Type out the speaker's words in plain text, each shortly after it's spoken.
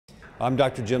I'm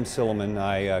Dr. Jim Silliman.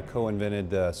 I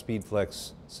co-invented the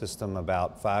SpeedFlex system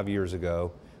about 5 years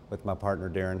ago with my partner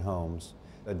Darren Holmes.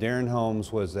 Darren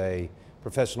Holmes was a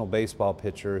professional baseball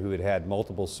pitcher who had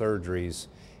multiple surgeries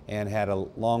and had a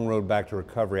long road back to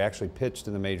recovery. Actually pitched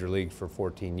in the major leagues for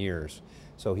 14 years.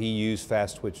 So he used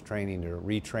fast twitch training to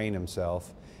retrain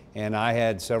himself. And I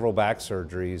had several back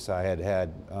surgeries. I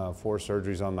had 4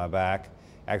 surgeries on my back,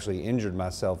 actually injured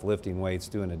myself lifting weights,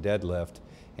 doing a deadlift.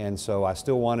 And so I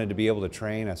still wanted to be able to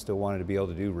train. I still wanted to be able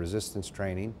to do resistance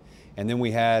training. And then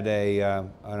we had an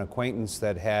acquaintance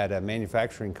that had a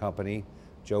manufacturing company,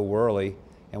 Joe Worley.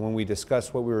 And when we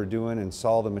discussed what we were doing and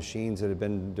saw the machines that had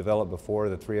been developed before,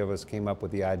 the 3 of us came up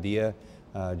with the idea.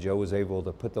 Joe was able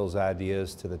to put those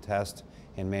ideas to the test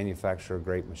and manufacture a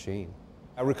great machine.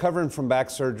 Recovering from back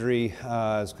surgery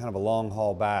is kind of a long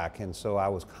haul back, and so I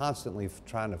was constantly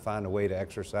trying to find a way to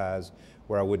exercise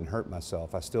where I wouldn't hurt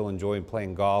myself. I still enjoyed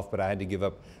playing golf, but I had to give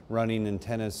up running and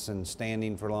tennis and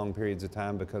standing for long periods of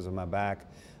time because of my back.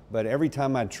 But every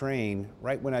time I'd train,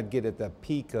 right when I'd get at the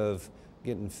peak of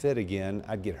getting fit again,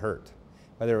 I'd get hurt.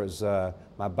 Whether it was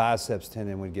my biceps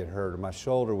tendon would get hurt, or my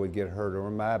shoulder would get hurt,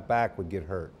 or my back would get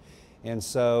hurt. And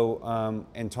so,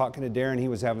 and talking to Darren, he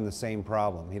was having the same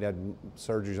problem. He'd had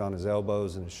surgeries on his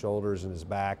elbows and his shoulders and his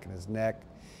back and his neck.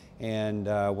 And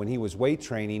when he was weight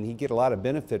training, he'd get a lot of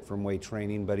benefit from weight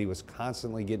training, but he was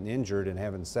constantly getting injured and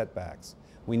having setbacks.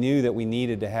 We knew that we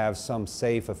needed to have some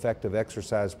safe, effective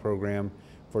exercise program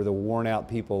for the worn out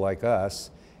people like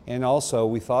us. And also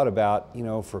we thought about, you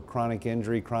know, for chronic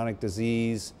injury, chronic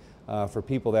disease, for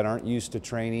people that aren't used to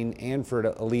training, and for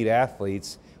elite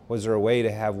athletes, was there a way to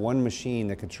have one machine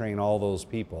that could train all those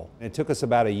people? It took us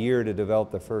about a year to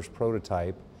develop the first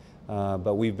prototype,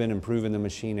 but we've been improving the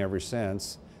machine ever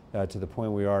since to the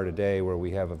point we are today where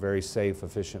we have a very safe,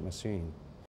 efficient machine.